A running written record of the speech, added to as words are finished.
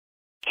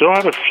Still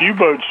had a few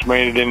boats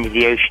made it into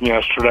the ocean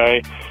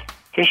yesterday.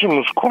 Fishing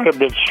was quite a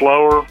bit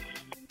slower.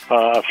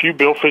 A few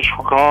billfish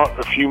were caught,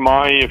 a few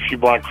mahi, a few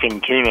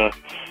blackfin tuna,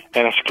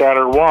 and a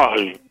scattered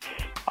wahoo.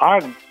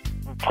 I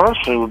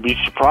personally would be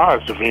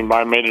surprised if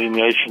anybody made it in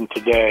the ocean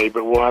today,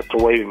 but we'll have to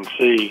wait and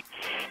see.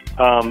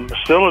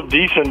 Still a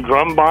decent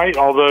drum bite,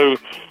 although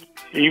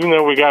even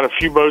though we got a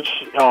few boats,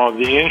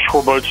 the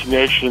inshore boats in the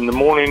ocean in the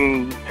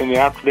morning, in the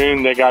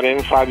afternoon, they got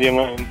inside the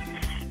inlet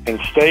and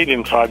stayed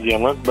inside the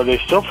inlet, but they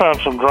still found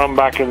some drum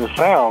back in the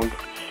sound,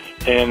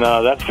 and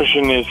that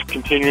fishing is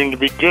continuing to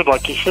be good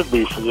like it should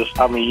be for this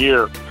time of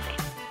year.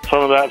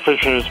 Some of that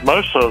fishing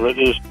most of it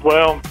is,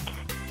 well,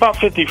 about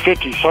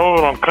 50-50. Some of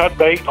it on cut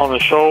bait on the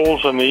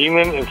shoals in the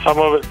evening, and some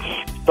of it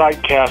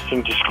sight cast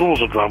into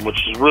schools of drum, which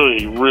is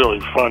really, really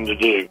fun to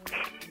do.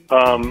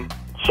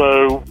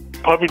 So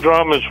puppy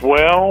drum as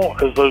well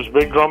as those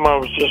big drum I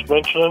was just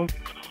mentioning,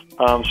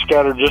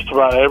 scattered just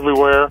about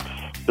everywhere.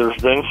 There's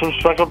been some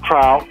speckled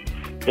trout.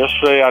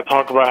 Yesterday I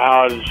talked about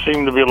how it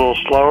seemed to be a little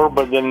slower,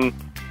 but then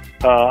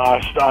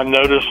I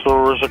noticed there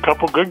was a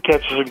couple good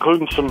catches,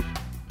 including some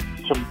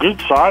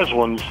good-sized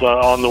ones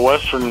on the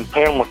western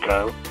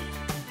Pamlico.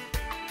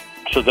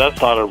 So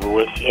that's not over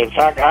with. In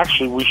fact,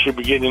 actually, we should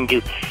be getting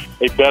into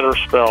a better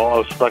spell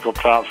of speckled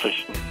trout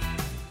fishing.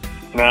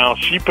 Now,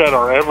 sheephead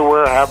are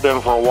everywhere, have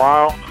been for a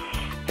while,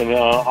 and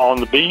on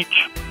the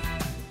beach.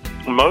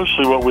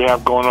 Mostly what we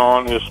have going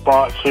on is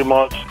spot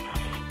seamutts,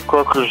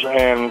 croakers,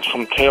 and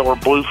some tailor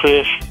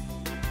bluefish.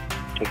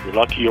 If you're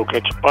lucky, you'll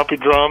catch a puppy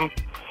drum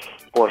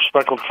or a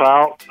speckled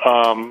trout.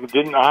 I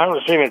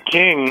haven't seen a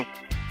king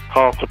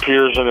off the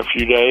piers in a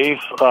few days.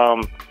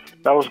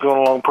 That was going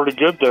along pretty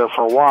good there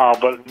for a while,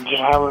 but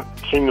just haven't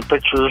seen the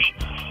pictures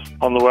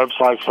on the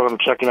website, so I'm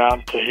checking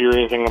out to hear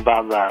anything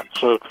about that.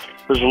 So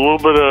there's a little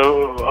bit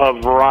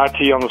of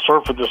variety on the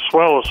surface. The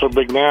swell is so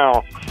big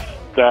now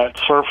that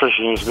surf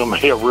fishing is going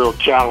to be a real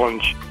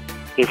challenge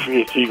if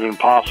it's even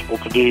possible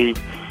to do.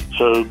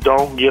 So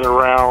don't get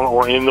around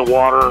or in the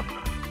water,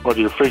 whether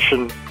you're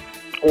fishing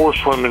or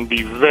swimming.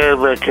 Be very,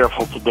 very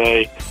careful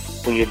today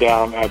when you're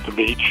down at the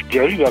beach.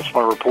 Jody, that's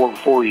my report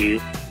for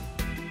you.